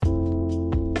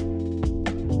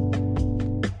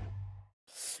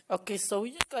Okay, so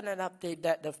we just got an update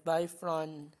that the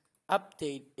Bifron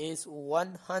update is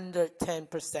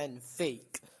 110%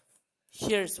 fake.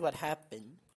 Here's what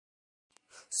happened.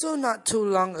 So not too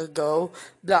long ago,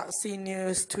 Black Sea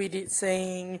News tweeted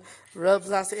saying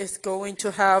Roblox is going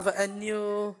to have a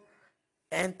new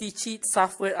anti-cheat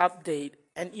software update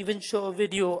and even show a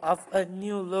video of a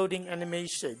new loading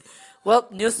animation. Well,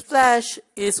 newsflash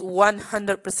is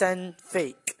 100%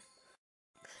 fake.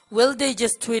 Well, they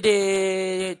just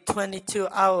tweeted 22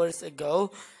 hours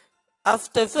ago.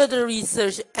 After further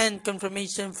research and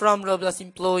confirmation from Roblox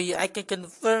employee, I can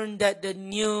confirm that the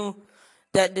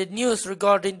news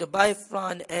regarding the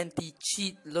Bifron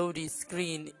anti-cheat loading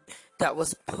screen that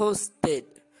was posted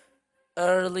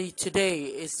early today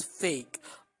is fake.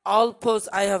 All posts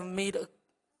I have made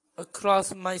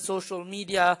across my social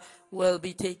media will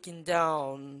be taken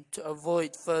down to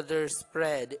avoid further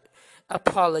spread.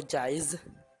 Apologize.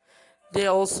 They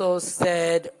also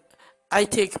said, I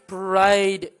take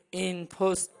pride in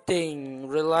posting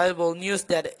reliable news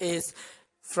that is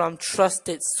from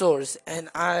trusted source, and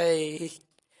I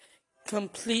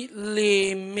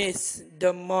completely missed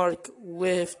the mark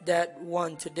with that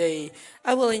one today.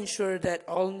 I will ensure that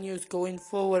all news going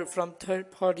forward from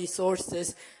third-party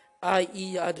sources,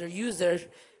 i.e. other users,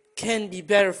 can be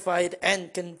verified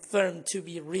and confirmed to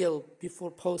be real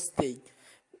before posting.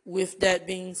 With that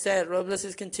being said, Roblox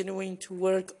is continuing to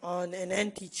work on an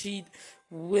anti-cheat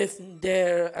with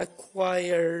their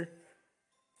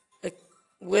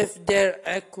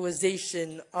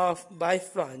acquisition of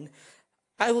Bifron.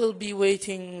 I will be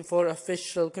waiting for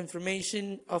official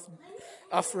confirmation of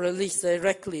release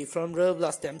directly from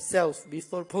Roblox themselves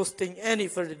before posting any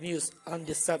further news on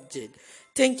this subject.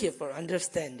 Thank you for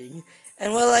understanding.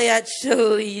 And well, I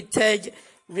actually tagged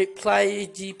Reply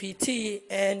GPT,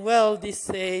 and well, this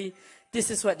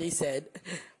is what they said.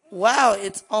 Wow,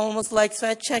 it's almost like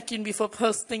fact checking before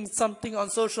posting something on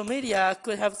social media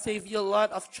could have saved you a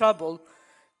lot of trouble.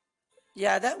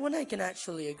 Yeah, that one I can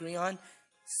actually agree on.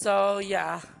 So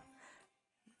yeah,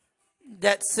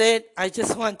 that's it. I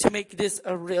just want to make this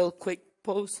a real quick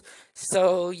post.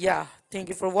 So yeah, thank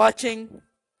you for watching.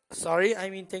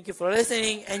 Thank you for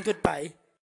listening, and goodbye.